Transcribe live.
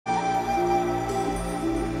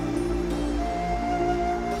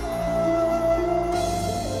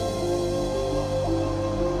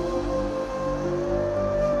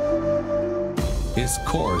Its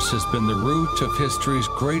course has been the route of history's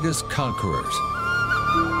greatest conquerors.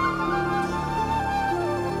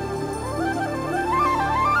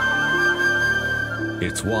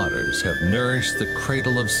 Its waters have nourished the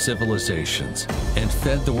cradle of civilizations and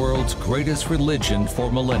fed the world's greatest religion for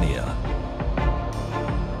millennia.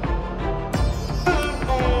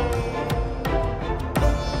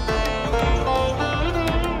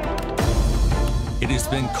 It has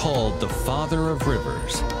been called the Father of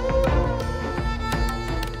Rivers.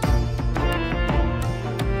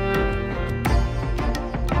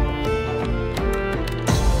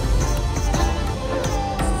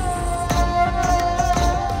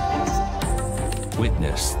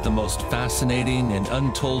 Witness the most fascinating and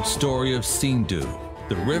untold story of Sindhu,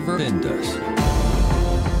 the river Indus.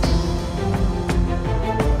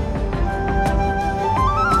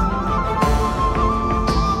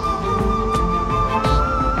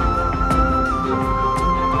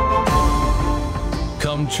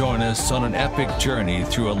 Come join us on an epic journey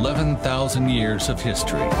through 11,000 years of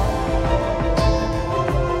history,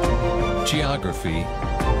 geography,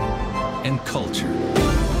 and culture.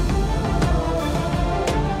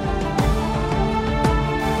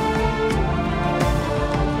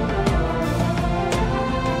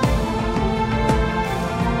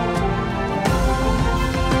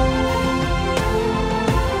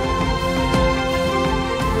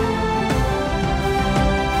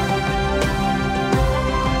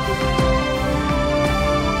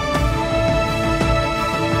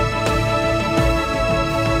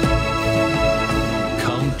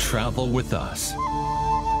 Travel with us,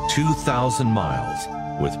 2,000 miles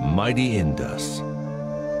with mighty Indus.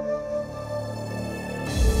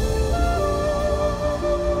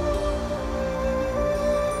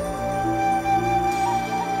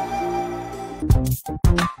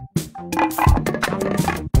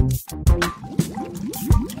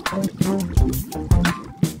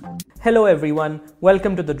 Hello everyone,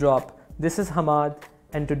 welcome to The Drop. This is Hammad,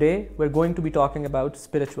 and today we're going to be talking about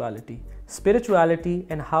spirituality. Spirituality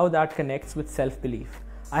and how that connects with self-belief.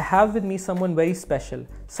 I have with me someone very special,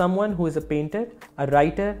 someone who is a painter, a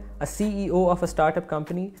writer, a CEO of a startup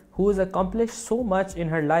company who has accomplished so much in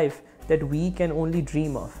her life that we can only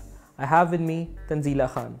dream of. I have with me Tanzila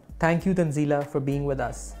Khan. Thank you, Tanzila, for being with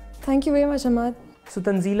us. Thank you very much, Hammad. So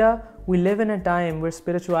Tanzila, we live in a time where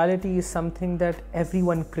spirituality is something that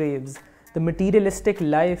everyone craves. The materialistic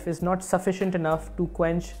life is not sufficient enough to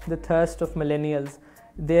quench the thirst of millennials,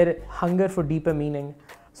 their hunger for deeper meaning.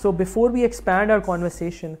 So before we expand our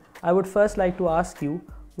conversation, I would first like to ask you,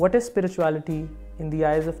 what is spirituality in the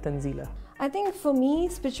eyes of Tanzila? I think for me,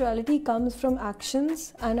 spirituality comes from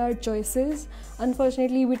actions and our choices.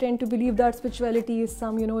 Unfortunately, we tend to believe that spirituality is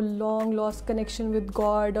some, long lost connection with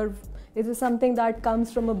God, or it is something that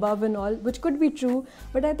comes from above and all, which could be true.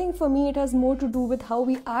 But I think for me, it has more to do with how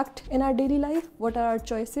we act in our daily life, what are our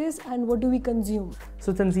choices, and what do we consume.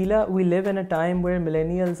 So Tanzila, we live in a time where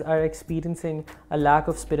millennials are experiencing a lack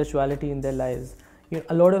of spirituality in their lives.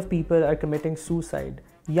 A lot of people are committing suicide,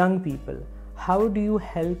 young people. How do you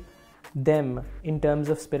help them in terms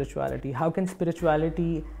of spirituality? How can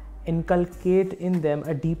spirituality inculcate in them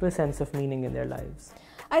a deeper sense of meaning in their lives?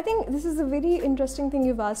 I think this is a very interesting thing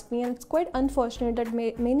you've asked me, and it's quite unfortunate that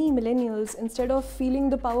many millennials, instead of feeling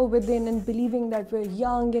the power within and believing that we're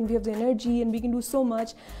young and we have the energy and we can do so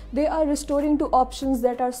much, they are restoring to options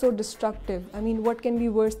that are so destructive. I mean, what can be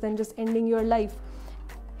worse than just ending your life?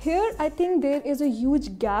 Here, I think there is a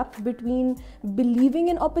huge gap between believing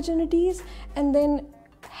in opportunities and then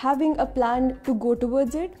having a plan to go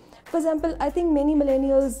towards it. For example, I think many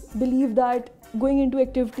millennials believe that going into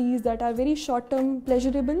activities that are very short-term,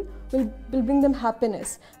 pleasurable, will bring them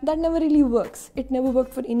happiness. That never really works. It never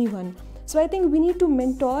worked for anyone. So I think we need to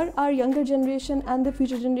mentor our younger generation and the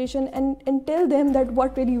future generation and tell them that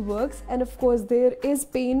what really works. And of course, there is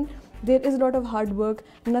pain, there is a lot of hard work,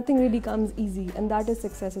 nothing really comes easy, and that is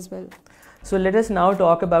success as well. So let us now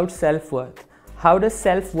talk about self-worth. How does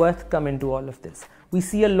self-worth come into all of this? We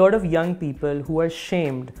see a lot of young people who are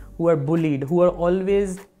shamed, who are bullied, who are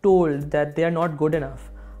always told that they are not good enough.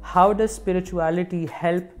 How does spirituality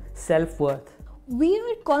help self-worth? We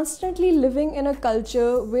are constantly living in a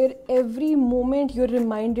culture where every moment you're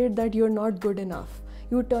reminded that you're not good enough.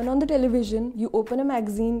 You turn on the television, you open a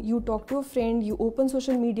magazine, you talk to a friend, you open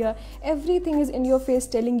social media, everything is in your face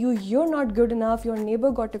telling you you're not good enough, your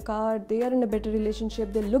neighbor got a car, they are in a better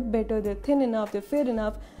relationship, they look better, they're thin enough, they're fair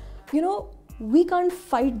enough. We can't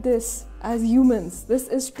fight this as humans. This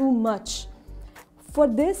is too much. For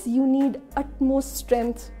this, you need utmost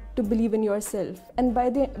strength to believe in yourself. And by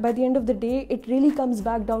the end of the day, it really comes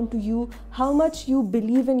back down to you, how much you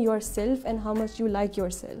believe in yourself and how much you like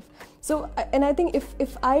yourself. So, and I think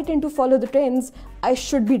if I tend to follow the trends, I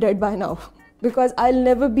should be dead by now because I'll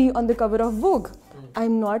never be on the cover of Vogue.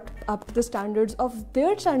 I'm not up to the standards of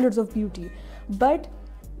their standards of beauty. But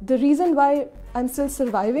the reason why I'm still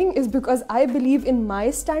surviving is because I believe in my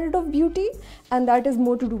standard of beauty, and that is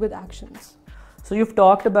more to do with actions. So you've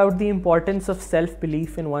talked about the importance of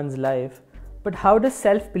self-belief in one's life, but how does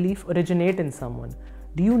self-belief originate in someone?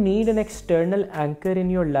 Do you need an external anchor in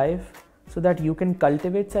your life so that you can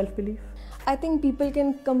cultivate self-belief? I think people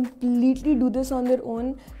can completely do this on their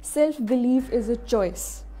own. Self-belief is a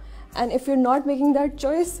choice. And if you're not making that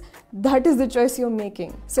choice, that is the choice you're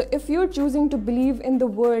making. So if you're choosing to believe in the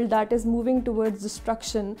world that is moving towards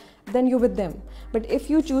destruction, then you're with them. But if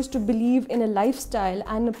you choose to believe in a lifestyle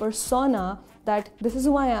and a persona that this is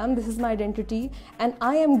who I am, this is my identity, and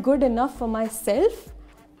I am good enough for myself,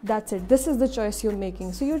 that's it. This is the choice you're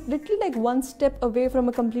making. So you're literally like one step away from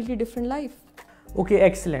a completely different life. Okay,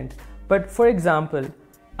 excellent. But for example,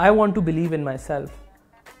 I want to believe in myself.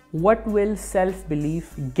 What will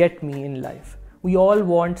self-belief get me in life? We all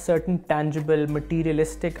want certain tangible,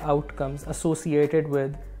 materialistic outcomes associated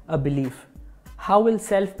with a belief. How will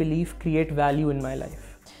self-belief create value in my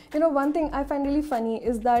life? You know, one thing I find really funny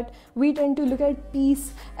is that we tend to look at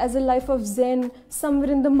peace as a life of Zen,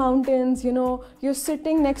 somewhere in the mountains, you know, you're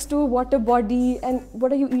sitting next to a water body and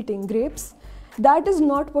what are you eating? Grapes? That is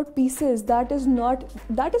not what peace is. That is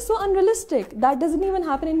so unrealistic. That doesn't even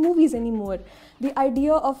happen in movies anymore. The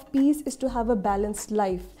idea of peace is to have a balanced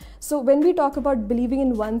life. So when we talk about believing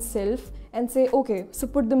in oneself and say, okay, so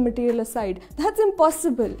put the material aside, that's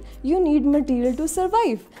impossible. You need material to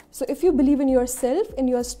survive. So if you believe in yourself, in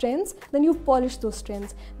your strengths, then you polish those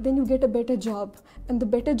strengths. Then you get a better job. And the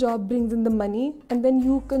better job brings in the money, and then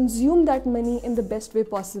you consume that money in the best way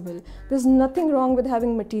possible. There's nothing wrong with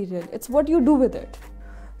having material. It's what you do with it.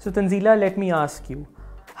 So Tanzila, let me ask you,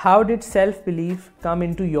 how did self-belief come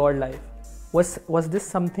into your life? Was this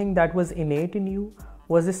something that was innate in you?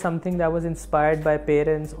 Was this something that was inspired by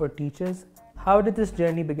parents or teachers? How did this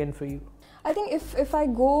journey begin for you? I think if I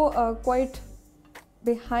go quite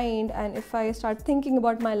behind and if I start thinking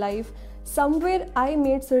about my life, somewhere I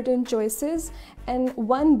made certain choices, and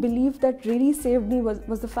one belief that really saved me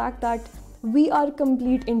was the fact that we are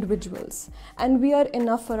complete individuals and we are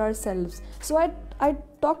enough for ourselves. So I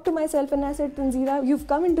talked to myself and I said, Tanzila, you've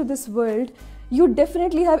come into this world, you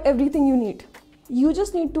definitely have everything you need. You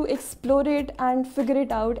just need to explore it and figure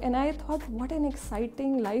it out. And I thought, what an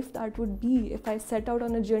exciting life that would be if I set out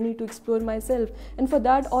on a journey to explore myself. And for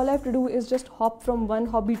that, all I have to do is just hop from one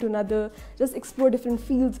hobby to another, just explore different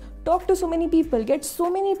fields, talk to so many people, get so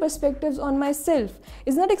many perspectives on myself.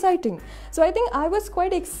 Isn't that exciting? So I think I was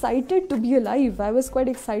quite excited to be alive. I was quite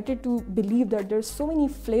excited to believe that there's so many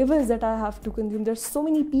flavors that I have to consume. There's so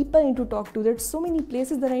many people I need to talk to. There's so many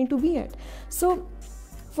places that I need to be at. So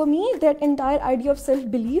for me, that entire idea of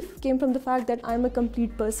self-belief came from the fact that I'm a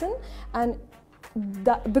complete person, and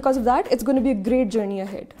because of that, it's going to be a great journey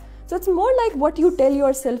ahead. So it's more like what you tell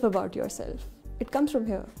yourself about yourself. It comes from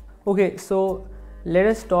here. Okay, so let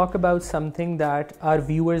us talk about something that our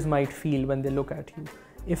viewers might feel when they look at you.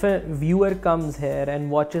 If a viewer comes here and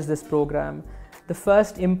watches this program, the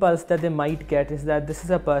first impulse that they might get is that this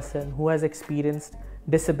is a person who has experienced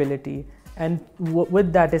disability, and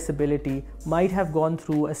with that disability might have gone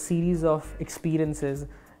through a series of experiences,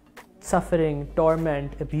 suffering,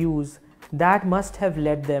 torment, abuse, that must have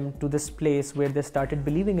led them to this place where they started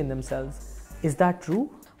believing in themselves. Is that true?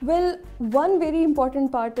 Well, one very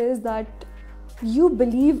important part is that you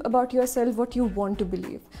believe about yourself what you want to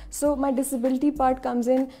believe. So my disability part comes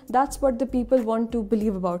in, that's what the people want to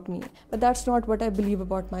believe about me, but that's not what I believe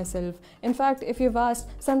about myself. In fact, if you've asked,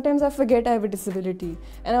 sometimes I forget I have a disability,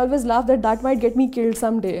 and I always laugh that might get me killed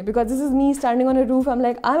someday, because this is me standing on a roof, I'm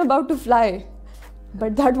like, I'm about to fly,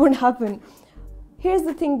 but that won't happen. Here's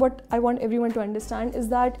the thing, what I want everyone to understand is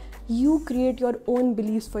that you create your own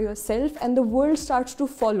beliefs for yourself and the world starts to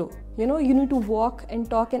follow. You know, you need to walk and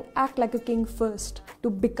talk and act like a king first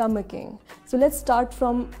to become a king. So let's start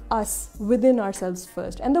from us, within ourselves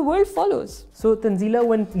first, and the world follows. So Tanzila,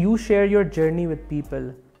 when you share your journey with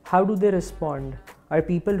people, how do they respond? Are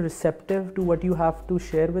people receptive to what you have to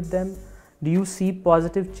share with them? Do you see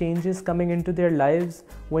positive changes coming into their lives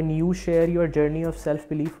when you share your journey of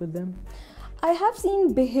self-belief with them? I have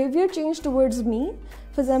seen behavior change towards me.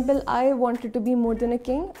 For example, I wanted to be more than a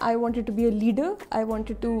king. I wanted to be a leader. I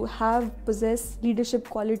wanted to possess leadership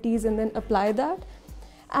qualities and then apply that.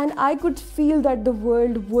 And I could feel that the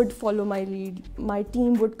world would follow my lead. My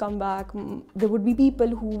team would come back. There would be people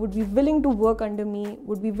who would be willing to work under me,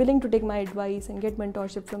 would be willing to take my advice and get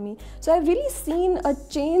mentorship from me. So I've really seen a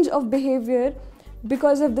change of behavior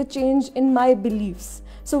because of the change in my beliefs.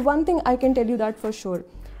 So one thing I can tell you that for sure.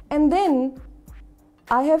 And then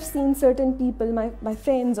I have seen certain people, my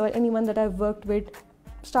friends or anyone that I've worked with,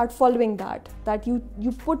 start following that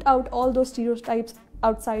you put out all those stereotypes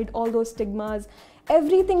outside, all those stigmas,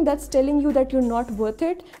 everything that's telling you that you're not worth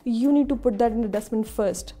it, you need to put that in the dustbin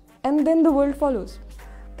first, and then the world follows.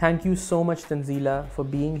 Thank you so much, Tanzila, for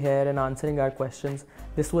being here and answering our questions.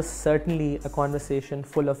 This was certainly a conversation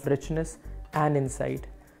full of richness and insight.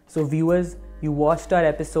 So viewers, you watched our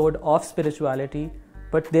episode of spirituality,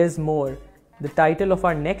 but there's more. The title of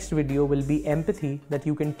our next video will be Empathy, that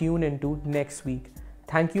you can tune into next week.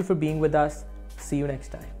 Thank you for being with us. See you next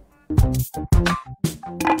time.